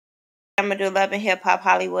I'm gonna do Love and Hip Hop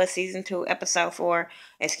Hollywood Season 2, Episode 4.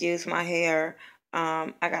 Excuse my hair.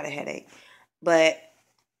 I got a headache. But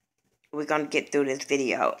we're gonna get through this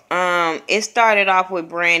video. It started off with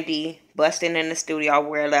Brandy busting in the studio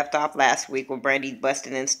where it left off last week with Brandy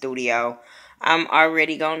busting in the studio. I'm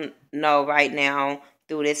already gonna know right now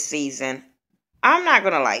through this season. I'm not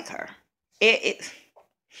gonna like her. It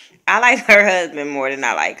I like her husband more than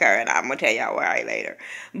I like her, and I'm gonna tell y'all why later.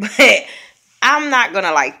 But I'm not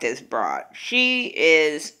gonna like this broad. She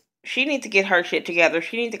needs to get her shit together.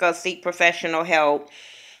 She needs to go seek professional help.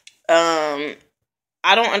 I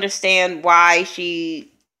don't understand why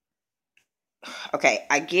she. Okay,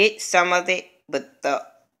 I get some of it, but the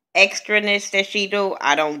extraness that she do,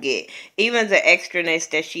 I don't get. Even the extraness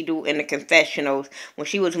that she do in the confessionals when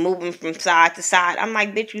she was moving from side to side, I'm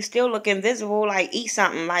like, bitch, you still look invisible. Like, eat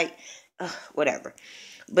something. Like, whatever.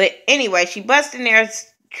 But anyway, she busts in there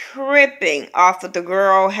tripping off of the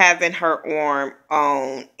girl having her arm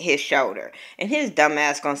on his shoulder. And his dumb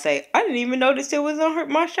ass gonna say, I didn't even notice it was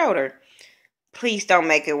on my shoulder. Please don't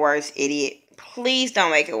make it worse, idiot. Please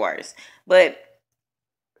don't make it worse. But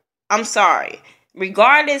I'm sorry.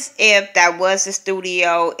 Regardless if that was the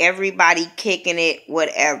studio, everybody kicking it,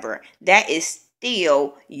 whatever, that is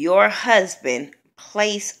still your husband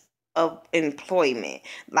place of employment.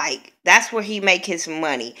 Like, that's where he make his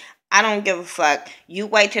money. I don't give a fuck. You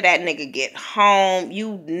wait till that nigga get home.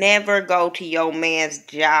 You never go to your man's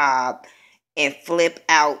job and flip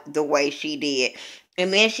out the way she did.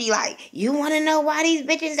 And then she like, you want to know why these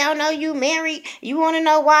bitches don't know you married? You want to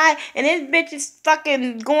know why? And this bitch is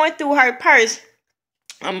fucking going through her purse.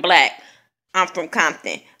 I'm black. I'm from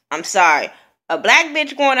Compton. I'm sorry. A black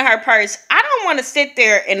bitch going to her purse. I don't want to sit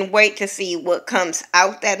there and wait to see what comes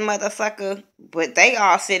out that motherfucker. But they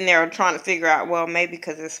all sitting there trying to figure out, well, maybe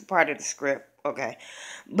because it's part of the script. Okay.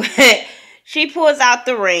 But she pulls out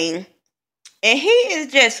the ring. And he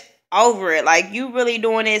is just over it. Like, you really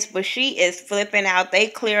doing this? But she is flipping out. They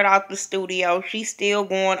cleared out the studio. She's still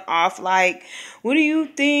going off like, what do you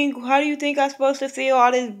think? How do you think I'm supposed to feel?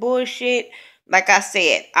 All this bullshit. Like I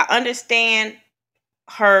said, I understand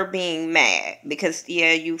her being mad. Because,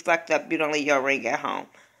 yeah, you fucked up. You don't leave your ring at home.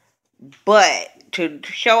 But to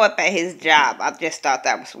show up at his job, I just thought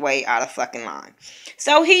that was way out of fucking line.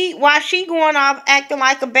 So while she going off acting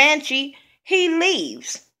like a banshee, he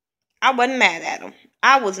leaves. I wasn't mad at him.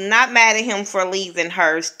 I was not mad at him for leaving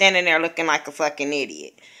her standing there looking like a fucking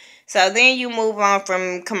idiot. So then you move on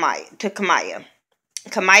from Kamaya to Kamaya.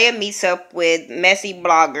 Kamaya meets up with Messy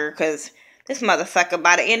Blogger because this motherfucker,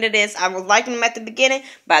 by the end of this, I was liking him at the beginning.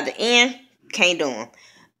 By the end, can't do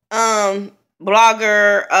him.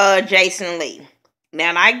 Blogger Jason Lee.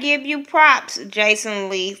 Now, I give you props, Jason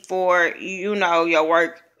Lee, for, your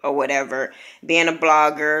work or whatever. Being a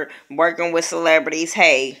blogger, working with celebrities.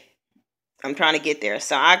 Hey, I'm trying to get there.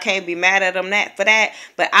 So I can't be mad at him for that.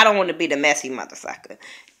 But I don't want to be the messy motherfucker.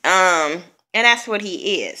 And that's what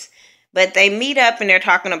he is. But they meet up and they're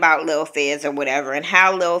talking about Lil Fizz or whatever. And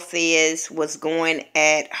how Lil Fizz was going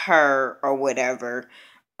at her or whatever.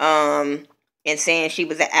 And saying she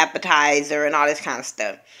was an appetizer and all this kind of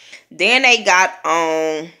stuff. Then they got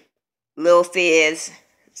on Lil Fizz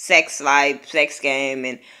sex life, sex game.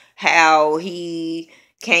 And how he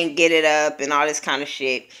can't get it up and all this kind of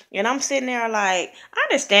shit. And I'm sitting there like, I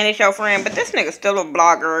understand it's your friend, but this nigga's still a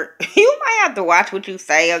blogger. You might have to watch what you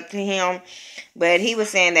say up to him. But he was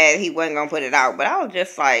saying that he wasn't going to put it out. But I was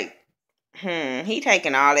just like, he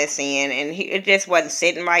taking all this in. And it just wasn't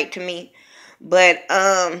sitting right to me. But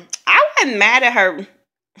I wasn't mad at her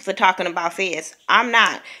for talking about Fizz. I'm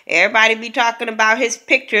not. Everybody be talking about his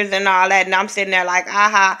pictures and all that. And I'm sitting there like,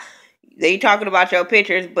 aha. They talking about your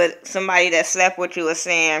pictures, but somebody that slept with you is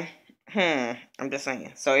saying, I'm just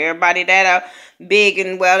saying. So everybody that are big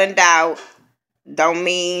and well endowed don't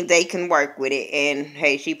mean they can work with it. And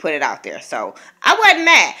hey, she put it out there. So I wasn't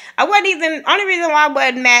mad. Only reason why I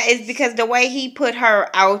wasn't mad is because the way he put her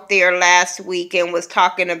out there last week and was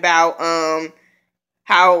talking about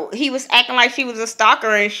how he was acting like she was a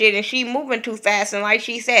stalker and shit and she moving too fast. And like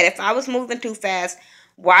she said, if I was moving too fast,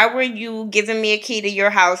 why were you giving me a key to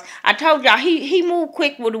your house? I told y'all, he moved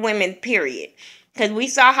quick with women, period. Because we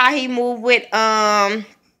saw how he moved with,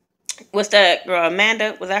 what's that girl,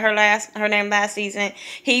 Amanda? Was that her name last season?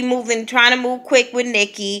 He trying to move quick with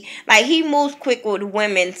Nikki. Like, he moves quick with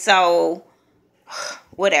women, so,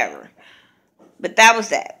 whatever. But that was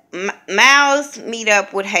that. Miles meet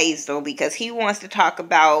up with Hazel because he wants to talk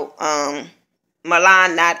about,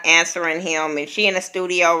 Milan not answering him, and she in the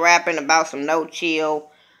studio rapping about some no chill.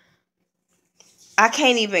 I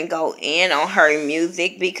can't even go in on her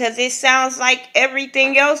music because it sounds like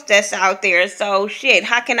everything else that's out there. So shit,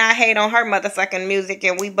 how can I hate on her motherfucking music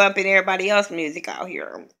and we bumping everybody else's music out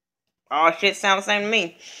here? All shit sounds the same to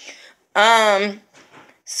me. Um,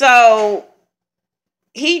 so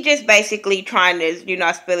he just basically trying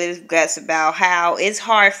to, spill his guts about how it's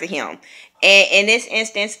hard for him. And in this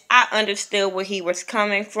instance, I understood where he was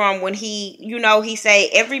coming from when he say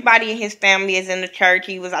everybody in his family is in the church.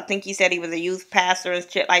 I think he said he was a youth pastor and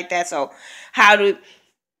shit like that. So how do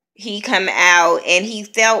he come out and he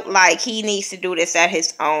felt like he needs to do this at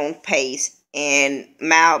his own pace, and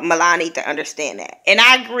Milan need to understand that. And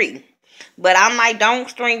I agree. But I'm like, don't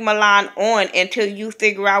string Milan on until you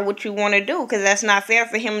figure out what you want to do, because that's not fair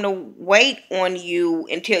for him to wait on you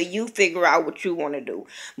until you figure out what you want to do.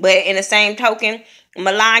 But in the same token,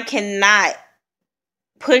 Milan cannot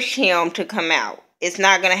push him to come out. It's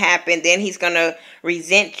not going to happen. Then he's going to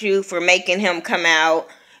resent you for making him come out.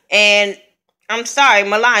 And I'm sorry,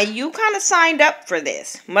 Milan, you kind of signed up for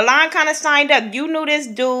this. Milan kind of signed up. You knew this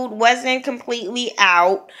dude wasn't completely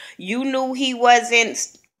out. You knew he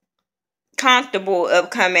wasn't comfortable of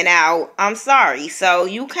coming out. I'm sorry. So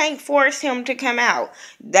you can't force him to come out.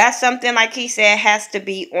 That's something, like he said, has to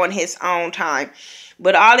be on his own time.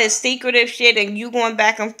 But all this secretive shit and you going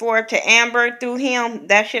back and forth to Amber through him,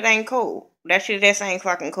 that shit ain't cool. That shit just ain't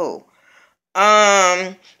fucking cool.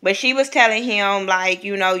 But she was telling him, like,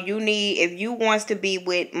 you need, if you wants to be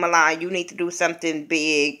with Milan, you need to do something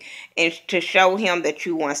big and to show him that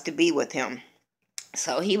you wants to be with him.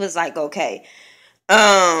 So he was like, okay.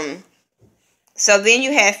 So then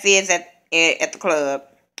you have Fizz at the club,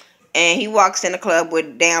 and he walks in the club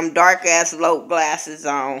with damn dark ass low glasses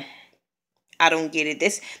on. I don't get it.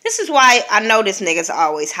 This is why I know this nigga's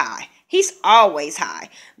always high. He's always high,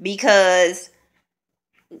 because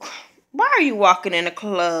why are you walking in a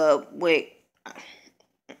club with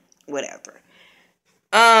whatever?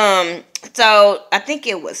 So I think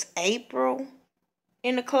it was April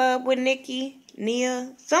in the club with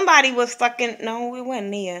Nia. Somebody was fucking, no, it wasn't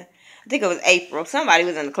Nia. I think it was April. Somebody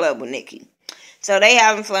was in the club with Nikki. So they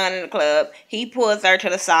having fun in the club. He pulls her to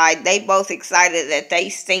the side. They both excited that they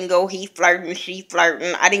single. He flirting, she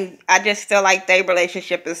flirting. I just feel like their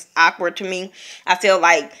relationship is awkward to me. I feel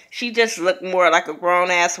like she just looked more like a grown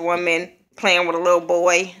ass woman playing with a little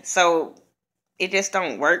boy. So it just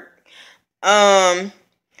don't work. But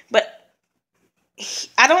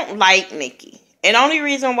I don't like Nikki. And only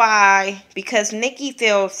reason why, because Nikki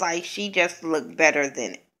feels like she just looked better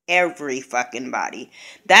than every fucking body.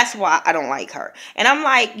 That's why I don't like her. And I'm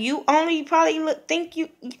like, you only probably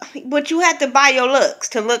but you have to buy your looks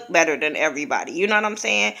to look better than everybody. You know what I'm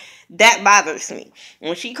saying? That bothers me.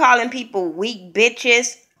 When she calling people weak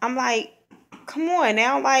bitches, I'm like, come on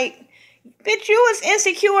now, like, bitch, you was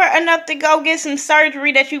insecure enough to go get some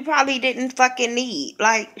surgery that you probably didn't fucking need.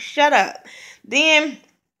 Like, shut up. Then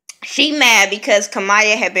she mad because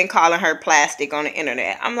Kamaya had been calling her plastic on the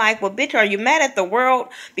internet. I'm like, well, bitch, are you mad at the world?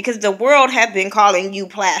 Because the world have been calling you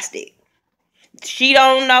plastic. She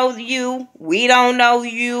don't know you. We don't know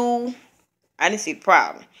you. I didn't see the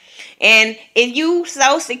problem. And if you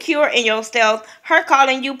so secure in yourself, her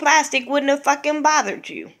calling you plastic wouldn't have fucking bothered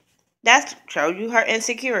you. That shows you her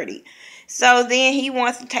insecurity. So then he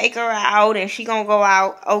wants to take her out and she gonna go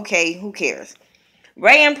out. Okay, who cares?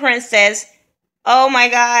 Ray and Princess, oh my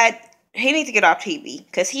God, he needs to get off TV,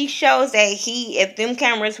 because he shows that if them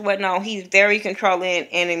cameras wasn't on, he's very controlling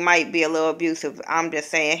and it might be a little abusive. I'm just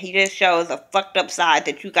saying, he just shows a fucked up side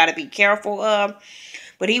that you got to be careful of.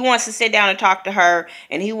 But he wants to sit down and talk to her,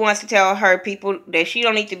 and he wants to tell her people that she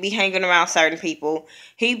don't need to be hanging around certain people.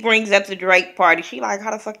 He brings up the Drake party. She like,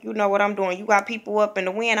 how the fuck you know what I'm doing? You got people up in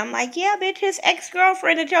the wind. I'm like, yeah, bitch, his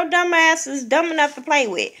ex-girlfriend that your dumb ass is dumb enough to play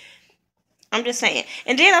with. I'm just saying.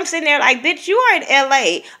 And then I'm sitting there like, bitch, you are in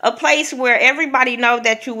LA, a place where everybody know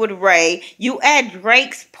that you with Ray. You at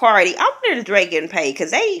Drake's party. I wonder if Drake getting paid,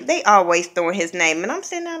 because they always throwing his name. And I'm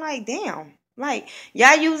sitting there like, damn. Like,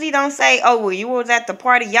 y'all usually don't say, oh, well, you was at the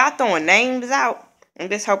party. Y'all throwing names out. I'm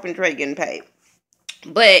just hoping Drake getting paid.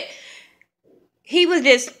 But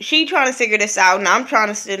she trying to figure this out. And I'm trying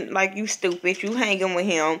to sit like, you stupid. You hanging with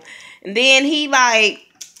him. And then he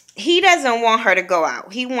doesn't want her to go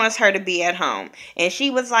out. He wants her to be at home. And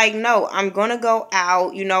she was like, no, I'm going to go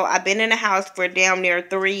out. I've been in the house for damn near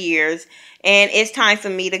 3 years. And it's time for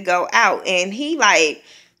me to go out. And he like,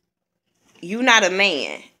 you not a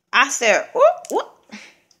man. I said, what?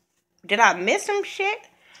 Did I miss some shit?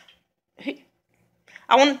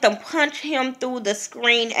 I wanted to punch him through the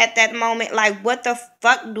screen at that moment. Like, what the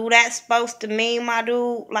fuck do that supposed to mean, my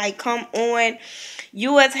dude? Like, come on.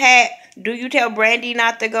 You have had, do you tell Brandy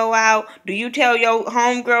not to go out? Do you tell your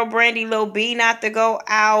homegirl Brandy Lil B not to go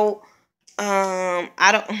out? I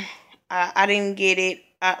didn't get it.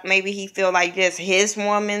 Maybe he feel like just his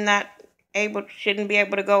woman not shouldn't be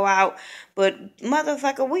able to go out. But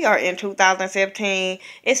motherfucker, we are in 2015.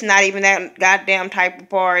 It's not even that goddamn type of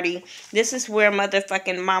party. This is where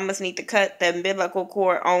motherfucking mamas need to cut the umbilical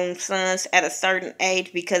cord on sons at a certain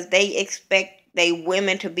age because they expect they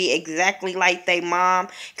women to be exactly like they mom.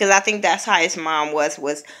 Because I think that's how his mom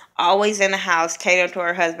was always in the house catering to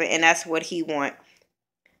her husband, and that's what he want.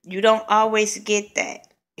 You don't always get that.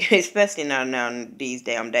 Especially now these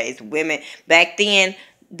damn days. Women, back then,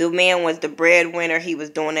 the man was the breadwinner. He was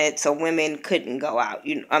doing it so women couldn't go out.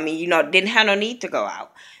 Didn't have no need to go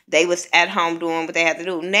out. They was at home doing what they had to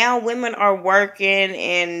do. Now women are working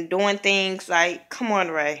and doing things like, come on,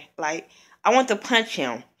 Ray. Like, I want to punch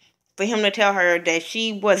him for him to tell her that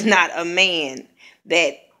she was not a man.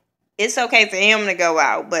 That it's okay for him to go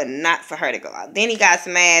out, but not for her to go out. Then he got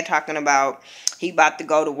mad talking about he about to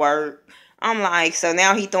go to work. I'm like, so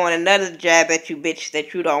now he throwing another jab at you, bitch,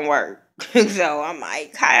 that you don't work. So I'm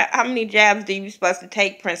like, how many jabs do you supposed to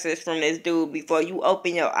take, princess, from this dude before you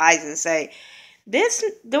open your eyes and say, this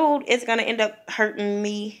dude is going to end up hurting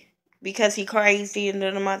me because he crazy and the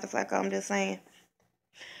motherfucker? I'm just saying.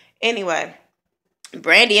 Anyway,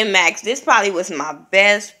 Brandy and Max, this probably was my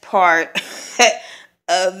best part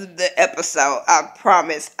of the episode. I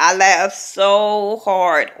promise. I laughed so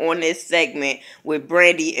hard on this segment with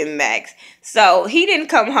Brandy and Max. So he didn't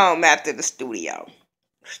come home after the studio.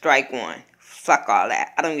 Strike one. Fuck all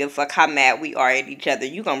that. I don't give a fuck how mad we are at each other.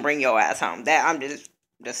 You gonna bring your ass home. That I'm just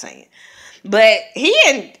saying. But he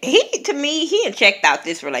checked out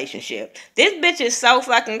this relationship. This bitch is so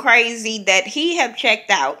fucking crazy that he have checked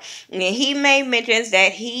out. And he made mentions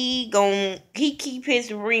that he keep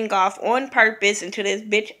his ring off on purpose until this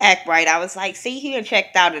bitch act right. I was like, see, he done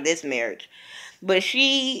checked out of this marriage. But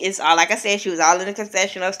she is all, like I said, she was all in the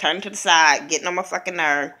confessionals, turning to the side, getting on my fucking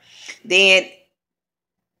nerve. Then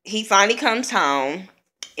he finally comes home.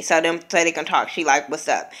 So they can talk. She like, what's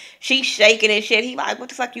up? She's shaking and shit. He like, what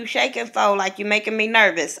the fuck you shaking for? Like, you making me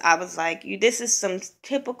nervous. I was like, this is some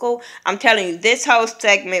typical, I'm telling you, this whole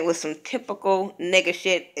segment was some typical nigga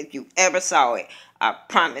shit if you ever saw it. I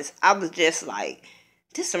promise. I was just like,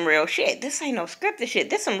 this some real shit. This ain't no scripted shit.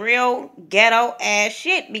 This some real ghetto ass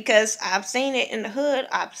shit because I've seen it in the hood.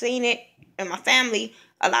 I've seen it in my family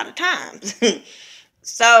a lot of times.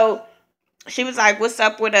 So she was like, what's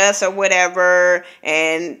up with us or whatever,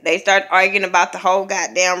 and they start arguing about the whole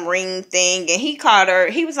goddamn ring thing, and he called her,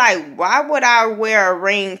 he was like, why would I wear a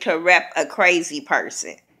ring to rep a crazy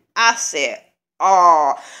person? I said,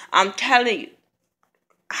 oh, I'm telling you,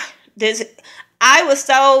 I was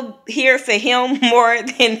so here for him more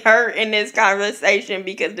than her in this conversation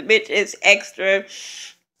because the bitch is extra,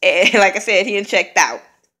 and like I said, he had checked out.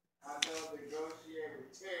 I know negotiate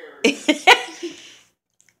with terrorists.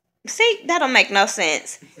 See, that don't make no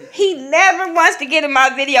sense. He never wants to get in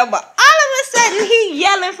my video, but all of a sudden he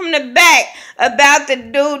yelling from the back about the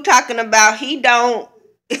dude talking about he don't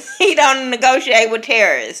negotiate with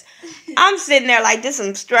terrorists. I'm sitting there like this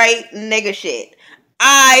some straight nigga shit.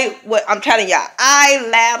 I'm telling y'all, I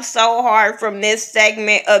laughed so hard from this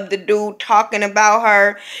segment of the dude talking about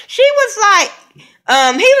her. She was like,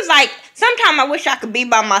 he was like, sometime I wish I could be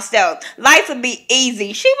by myself. Life would be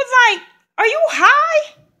easy. She was like, are you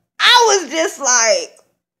high? I was just like,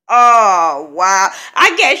 oh, wow.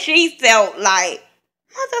 I guess she felt like,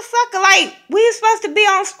 motherfucker, like, we were supposed to be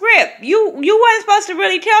on script. You weren't supposed to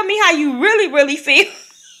really tell me how you really, really feel.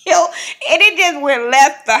 And it just went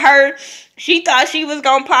left for her. She thought she was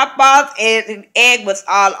going to pop off, and Ed was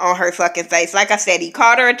all on her fucking face. Like I said, he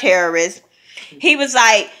called her a terrorist. He was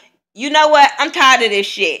like, you know what? I'm tired of this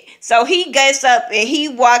shit. So he gets up and he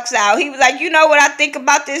walks out. He was like, you know what I think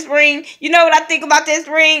about this ring? You know what I think about this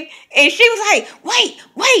ring? And she was like, wait,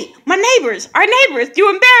 our neighbors, you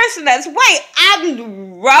embarrassing us. Wait,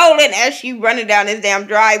 I'm rolling as she running down this damn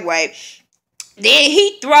driveway. Then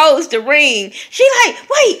he throws the ring. She like,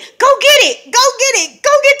 wait, go get it. Go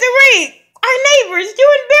get the ring. Our neighbors, you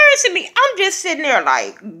embarrassing me. I'm just sitting there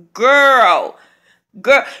like, girl,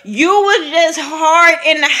 Girl, you was just hard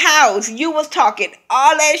in the house. You was talking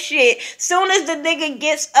all that shit. Soon as the nigga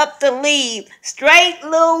gets up to leave, straight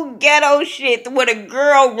little ghetto shit where the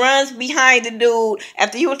girl runs behind the dude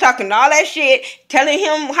after you was talking all that shit, telling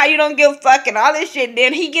him how you don't give a fuck and all this shit.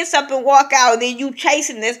 Then he gets up and walk out, and then you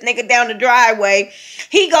chasing this nigga down the driveway.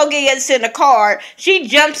 He go get us in the car. She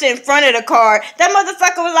jumps in front of the car. That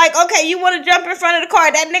motherfucker was like, okay, you want to jump in front of the car?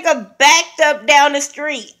 That nigga backed up down the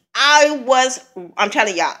street. I'm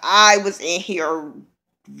telling y'all, I was in here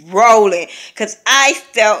rolling because I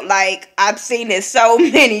felt like I've seen it so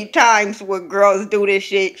many times where girls do this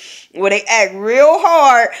shit where they act real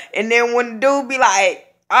hard, and then when the dude be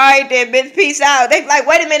like, all right then, bitch, peace out, they be like,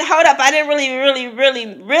 wait a minute, hold up, I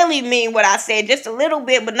didn't really mean what I said, just a little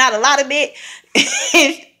bit, but not a lot of it.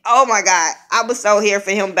 Oh my God, I was so here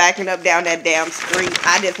for him backing up down that damn street.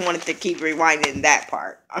 I just wanted to keep rewinding that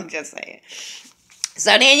part. I'm just saying. So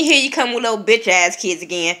then here you come with little bitch ass kids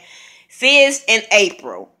again. Fizz and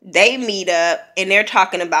April, they meet up and they're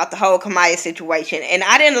talking about the whole Kamaya situation. And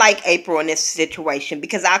I didn't like April in this situation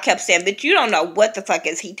because I kept saying, but you don't know what the fuck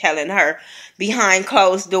is he telling her behind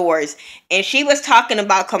closed doors. And she was talking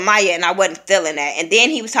about Kamaya and I wasn't feeling that. And then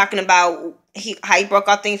he was talking about how he broke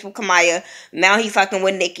off things with Kamaya. Now he fucking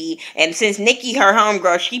with Nikki. And since Nikki her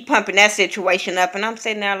homegirl, she pumping that situation up. And I'm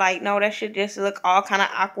sitting there like, no, that shit just look all kind of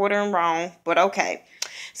awkward and wrong. But okay.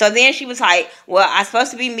 So then she was like, well, I'm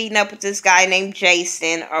supposed to be meeting up with this guy named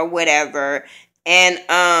Jason or whatever. And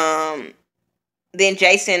then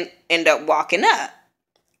Jason ended up walking up.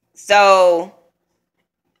 So,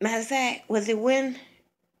 matter of fact,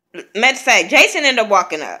 Jason ended up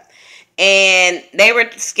walking up. And they were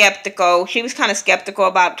skeptical. She was kind of skeptical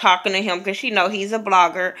about talking to him because she know he's a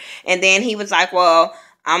blogger. And then he was like, well,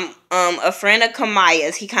 I'm a friend of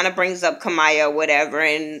Kamaya's. He kind of brings up Kamaya or whatever.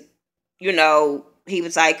 And, you know, he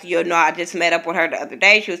was like, you know, I just met up with her the other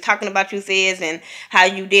day. She was talking about you, Fizz, and how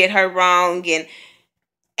you did her wrong. And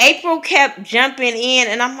April kept jumping in,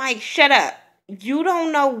 and I'm like, shut up. You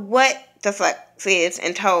don't know what the fuck Fizz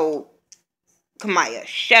and told Kamaya.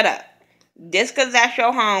 Shut up. Just because that's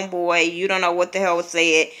your homeboy, you don't know what the hell was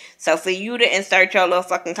said. So for you to insert your little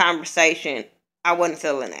fucking conversation, I wasn't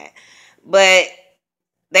feeling that. But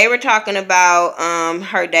they were talking about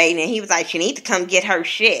her dating, and he was like, she need to come get her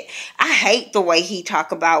shit. I hate the way he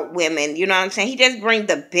talk about women. You know what I'm saying? He just bring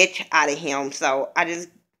the bitch out of him. So I just,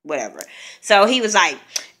 whatever. So he was like,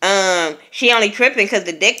 she only tripping because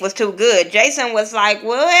the dick was too good. Jason was like,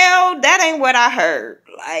 well, that ain't what I heard.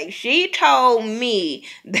 Like, she told me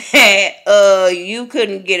that you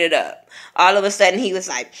couldn't get it up. All of a sudden, he was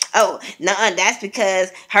like, oh, nah, that's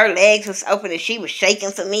because her legs was open and she was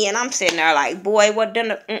shaking for me. And I'm sitting there like, boy, what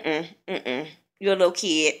done? You're a little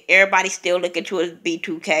kid. Everybody still look at you as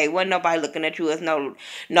B2K. Wasn't nobody looking at you as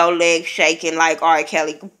no legs shaking like R.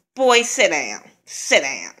 Kelly. Boy, sit down. Sit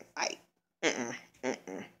down. Like,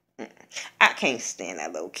 I can't stand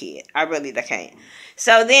that little kid. I really can't.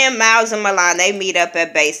 So then Miles and Milan, they meet up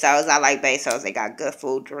at Bezos. I like Bezos. They got good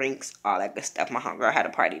food, drinks, all that good stuff. My homegirl had a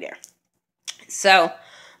party there. So,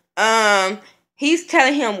 he's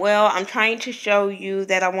telling him, well, I'm trying to show you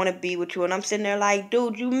that I want to be with you. And I'm sitting there like,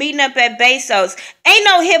 dude, you meeting up at Bezos. Ain't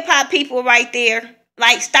no hip-hop people right there.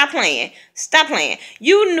 Like, stop playing. Stop playing.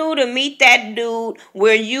 You knew to meet that dude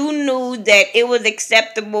where you knew that it was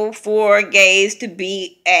acceptable for gays to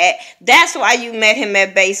be at. That's why you met him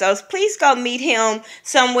at Bezos. Please go meet him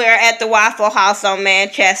somewhere at the Waffle House on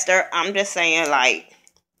Manchester. I'm just saying, like,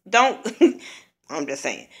 don't. I'm just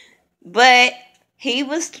saying. But he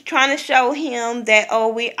was trying to show him that,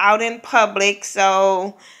 oh, we out in public,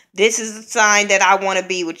 so this is a sign that I want to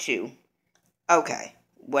be with you. Okay,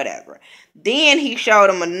 whatever. Then he showed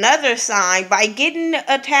him another sign by getting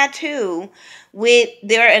a tattoo with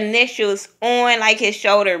their initials on, like, his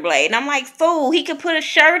shoulder blade. And I'm like, fool, he could put a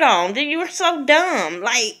shirt on. Then you were so dumb.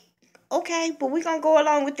 Like, okay, but we're going to go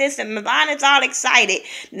along with this. And Milan is all excited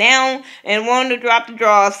now and wanting to drop the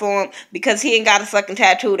drawers for him because he ain't got a fucking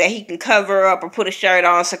tattoo that he can cover up or put a shirt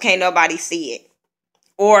on so can't nobody see it.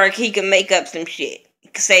 Or he can make up some shit. He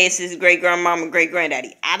can say it's his great-grandmama,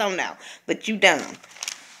 great-granddaddy. I don't know. But you dumb.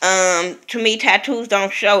 To me, tattoos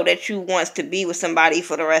don't show that you want to be with somebody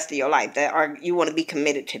for the rest of your life. Or you want to be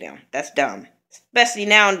committed to them. That's dumb. Especially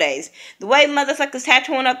nowadays. The way motherfuckers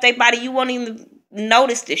tattooing up their body, you won't even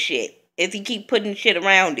notice the shit if you keep putting shit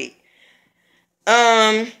around it.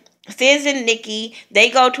 Fizz and Nikki, they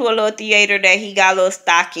go to a little theater that he got a little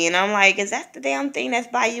stock in. I'm like, is that the damn thing that's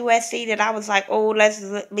by USC that I was like, oh, let's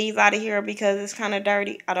leave out of here because it's kind of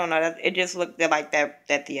dirty? I don't know. It just looked like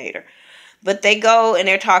that theater. But they go and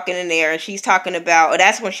they're talking in there, and she's talking about,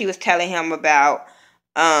 that's when she was telling him about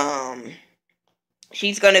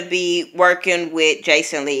she's gonna be working with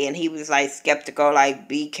Jason Lee, and he was like skeptical, like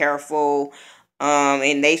be careful.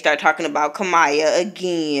 And they start talking about Kamaya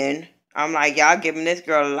again. I'm like, y'all giving this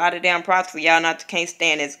girl a lot of damn props for y'all not to can't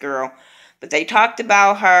stand this girl. But they talked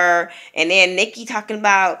about her, and then Nikki talking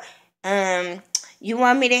about, you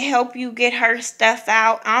want me to help you get her stuff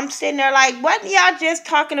out? I'm sitting there like, wasn't y'all just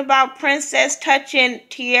talking about Princess touching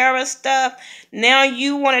Tiara stuff? Now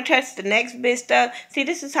you want to touch the next bitch stuff? See,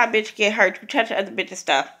 this is how bitch get hurt. You touch other bitch's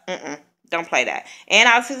stuff. Don't play that. And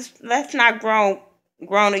I was just, that's not grown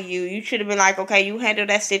of you. You should have been like, okay, you handle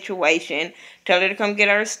that situation. Tell her to come get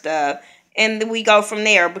her stuff. And then we go from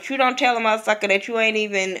there. But you don't tell a motherfucker that you ain't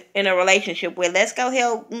even in a relationship with. Let's go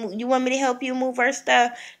help. You want me to help you move her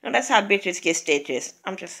stuff? No, that's how bitches get stitches.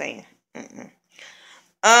 I'm just saying.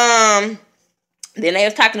 Then they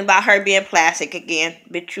was talking about her being plastic again.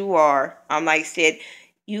 Bitch, you are. I'm like said,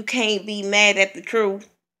 you can't be mad at the truth.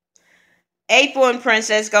 April and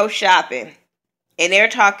Princess go shopping. And they're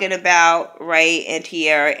talking about Ray and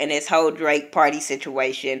Tiara and this whole Drake party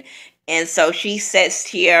situation. And so she sets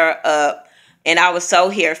Tiara up. And I was so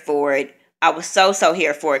here for it. I was so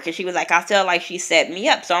here for it. Because she was like, I feel like she set me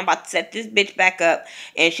up. So I'm about to set this bitch back up.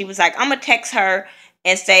 And she was like, I'm going to text her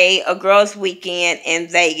and say a girls' weekend in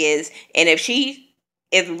Vegas. And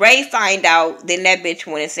if Ray find out, then that bitch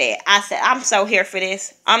went and said, I said, I'm so here for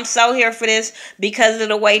this. I'm so here for this because of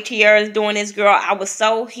the way Tiara is doing this, girl. I was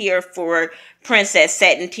so here for Princess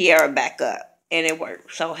setting Tiara back up. And it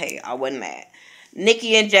worked. So, hey, I wasn't mad.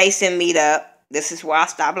 Nikki and Jason meet up. This is why I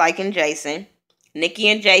stopped liking Jason. Nikki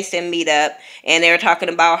and Jason meet up. And they're talking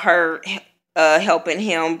about her helping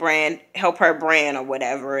him help her brand or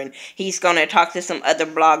whatever. And he's going to talk to some other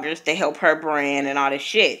bloggers to help her brand and all this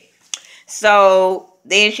shit. So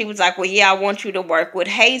then she was like, well, yeah, I want you to work with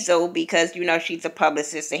Hazel because, you know, she's a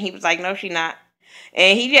publicist. And he was like, no, she's not.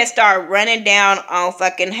 And he just started running down on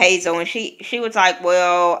fucking Hazel. And she was like,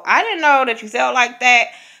 well, I didn't know that you felt like that.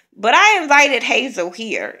 But I invited Hazel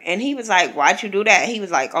here. And he was like, why'd you do that? He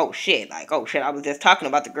was like, oh, shit. I was just talking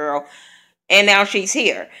about the girl. And now she's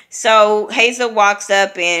here. So Hazel walks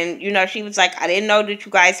up and, you know, she was like, I didn't know that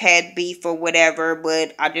you guys had beef or whatever,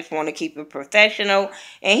 but I just want to keep it professional.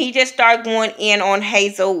 And he just started going in on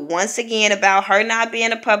Hazel once again about her not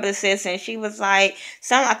being a publicist. And she was like,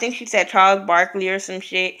 I think she said Charles Barkley or some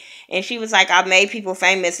shit. And she was like, I made people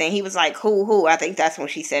famous. And he was like, who? I think that's when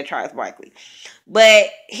she said Charles Barkley. But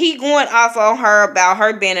he going off on her about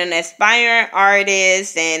her being an aspiring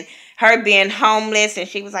artist and her being homeless. And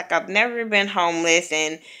she was like, I've never been homeless.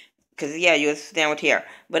 And because, yeah, you stand with her.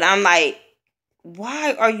 But I'm like,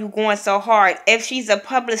 why are you going so hard? If she's a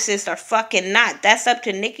publicist or fucking not, that's up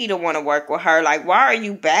to Nikki to want to work with her. Like, why are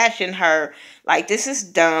you bashing her? Like, this is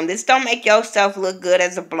dumb. This don't make yourself look good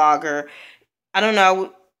as a blogger. I don't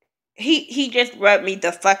know. He just rubbed me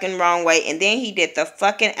the fucking wrong way. And then he did the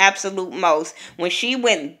fucking absolute most when she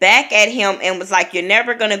went back at him and was like, you're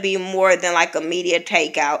never going to be more than like a media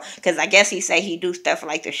takeout. Because I guess he say he do stuff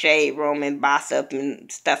like the Shade Room and Gossip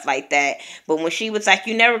and stuff like that. But when she was like,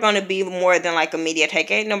 you're never going to be more than like a media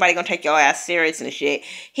takeout. Ain't nobody going to take your ass serious and shit.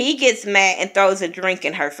 He gets mad and throws a drink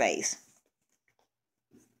in her face.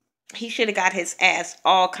 He should have got his ass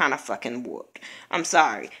all kind of fucking whooped. I'm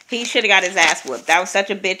sorry. He should have got his ass whooped. That was such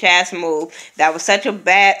a bitch ass move. That was such a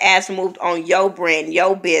bad ass move on your brand,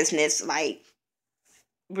 your business. Like,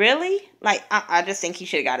 really? Like, I just think he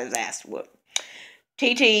should have got his ass whooped.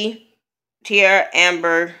 TT, Tiara,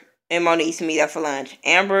 Amber, and Moniece meet up for lunch.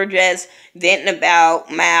 Amber just venting about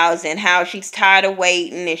Miles and how she's tired of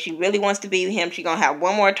waiting and she really wants to be with him. She gonna have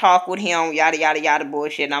one more talk with him, yada yada yada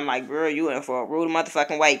bullshit. And I'm like, girl, you in for a rude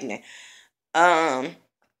motherfucking awakening.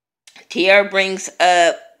 Tiara brings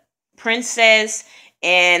up Princess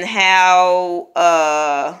and how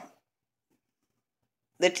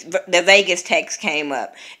the Vegas text came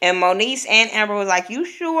up. And Moniece and Amber was like, you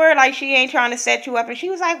sure? Like, she ain't trying to set you up. And she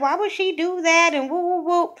was like, why would she do that? And whoop, whoop,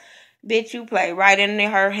 whoop. Bitch, you play right into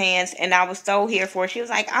her hands. And I was so here for it. She was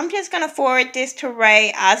like, I'm just going to forward this to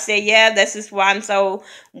Ray. I said, yeah, this is why I'm so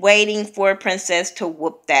waiting for Princess to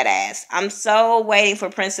whoop that ass. I'm so waiting for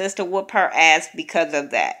Princess to whoop her ass because of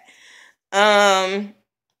that.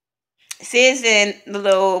 Sis and the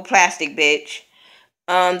little plastic bitch.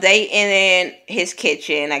 They in his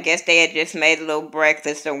kitchen. I guess they had just made a little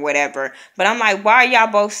breakfast or whatever. But I'm like, why are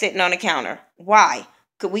y'all both sitting on the counter? Why?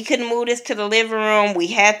 We couldn't move this to the living room. We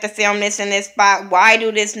had to film this in this spot. Why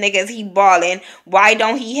do this nigga, if he balling? Why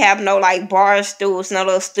don't he have no like bar stools, no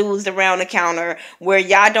little stools around the counter where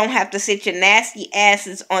y'all don't have to sit your nasty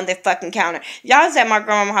asses on the fucking counter? Y'all was at my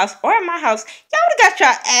grandma's house or at my house. Y'all would have got your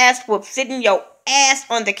ass whooped sitting your ass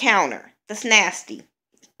on the counter. That's nasty.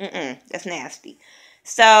 That's nasty.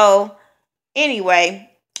 So anyway,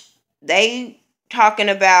 they talking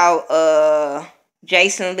about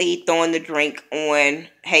Jason Lee throwing the drink on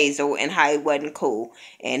Hazel and how it wasn't cool.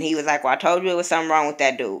 And he was like, well, I told you there was something wrong with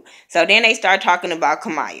that dude. So then they start talking about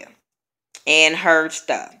Kamaya and her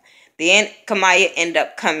stuff. Then Kamaya end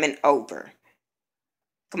up coming over.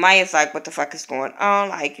 Kamaya's like, what the fuck is going on?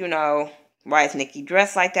 Like, why is Nikki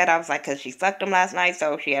dressed like that? I was like, because she fucked him last night,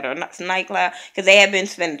 so she had her nightclub. Because they had been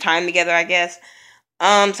spending time together, I guess.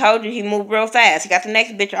 Told you he moved real fast. He got the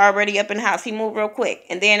next bitch already up in the house. He moved real quick.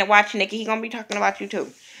 And then watch Nikki, he gonna be talking about you too.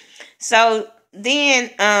 So then,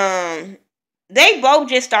 they both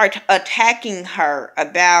just start attacking her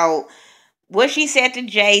about what she said to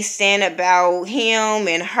Jason about him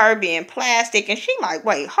and her being plastic. And she like,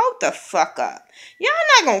 wait, hold the fuck up. Y'all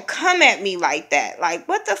not gonna come at me like that. Like,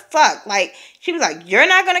 what the fuck? Like, she was like, you're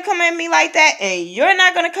not gonna come at me like that, and you're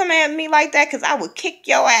not gonna come at me like that, because I would kick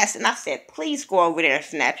your ass. And I said, please go over there and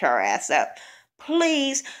snatch her ass up.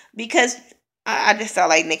 Please. Because I just felt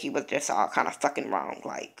like Nikki was just all kind of fucking wrong.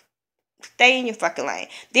 Like, stay in your fucking lane.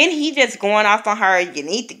 Then he just going off on her, you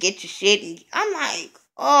need to get your shit. And I'm like,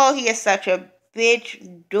 oh, he is such a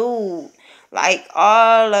bitch dude. Like,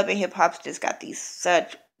 all Love and Hip Hop's just got these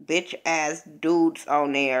such bitch ass dudes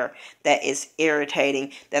on there that is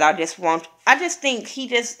irritating. That I just think he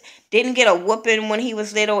just didn't get a whooping when he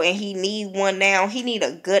was little, and he need one now. He need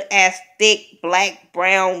a good ass thick black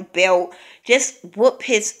brown belt. Just whoop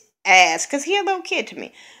his ass, because he a little kid to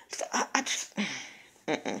me. So I just...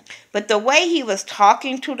 But the way he was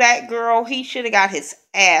talking to that girl, he should have got his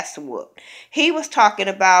ass whooped. He was talking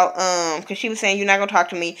about, because she was saying, you're not going to talk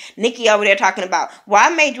to me. Nikki over there talking about, well,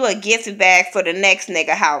 I made you a gift bag for the next nigga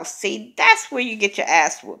house. See, that's where you get your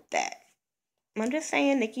ass whooped at. I'm just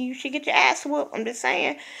saying, Nikki, you should get your ass whooped. I'm just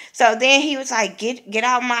saying. So then he was like, get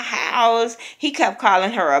out of my house. He kept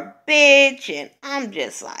calling her a bitch. And I'm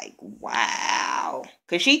just like, wow.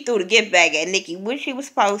 Because she threw the gift bag at Nikki, which she was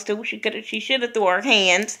supposed to. She should have threw her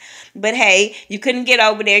hands. But hey, you couldn't get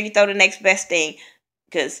over there. You throw the next best thing.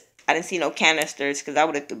 Because I didn't see no canisters. Because I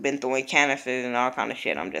would have been throwing canisters and all kind of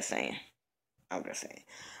shit. I'm just saying.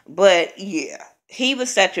 But yeah. He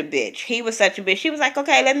was such a bitch. She was like,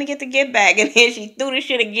 okay, let me get the gift bag. And then she threw the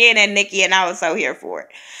shit again at Nikki, and I was so here for it.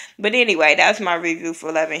 But anyway, that's my review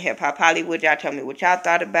for Love and Hip Hop Hollywood. Y'all tell me what y'all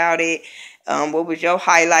thought about it. What was your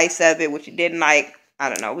highlights of it? What you didn't like? I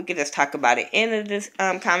don't know. We could just talk about it in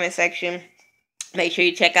the comment section. Make sure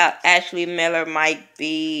you check out Ashley Miller, Mike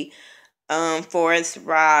B, Forrest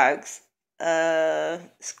Roggs,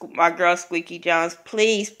 my girl Squeaky Jones.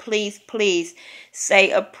 Please, please, please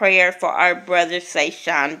say a prayer for our brother, say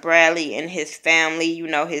Sean Bradley, and his family. You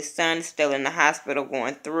know, his son's still in the hospital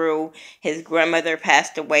going through. His grandmother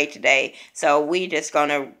passed away today. So we just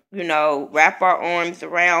gonna, wrap our arms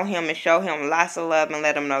around him and show him lots of love and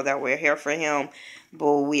let him know that we're here for him.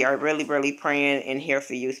 But we are really, really praying and here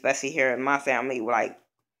for you, especially here in my family. Like,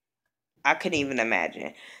 I couldn't even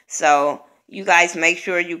imagine. So you guys, make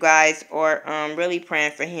sure you guys are really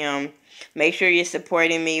praying for him. Make sure you're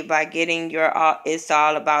supporting me by getting your It's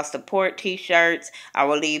All About Support t-shirts. I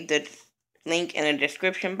will leave the link in the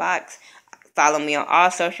description box. Follow me on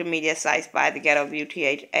all social media sites by The Ghetto View,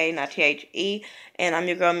 THA, not THE. And I'm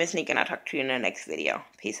your girl, Miss Neek, and I'll talk to you in the next video.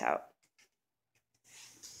 Peace out.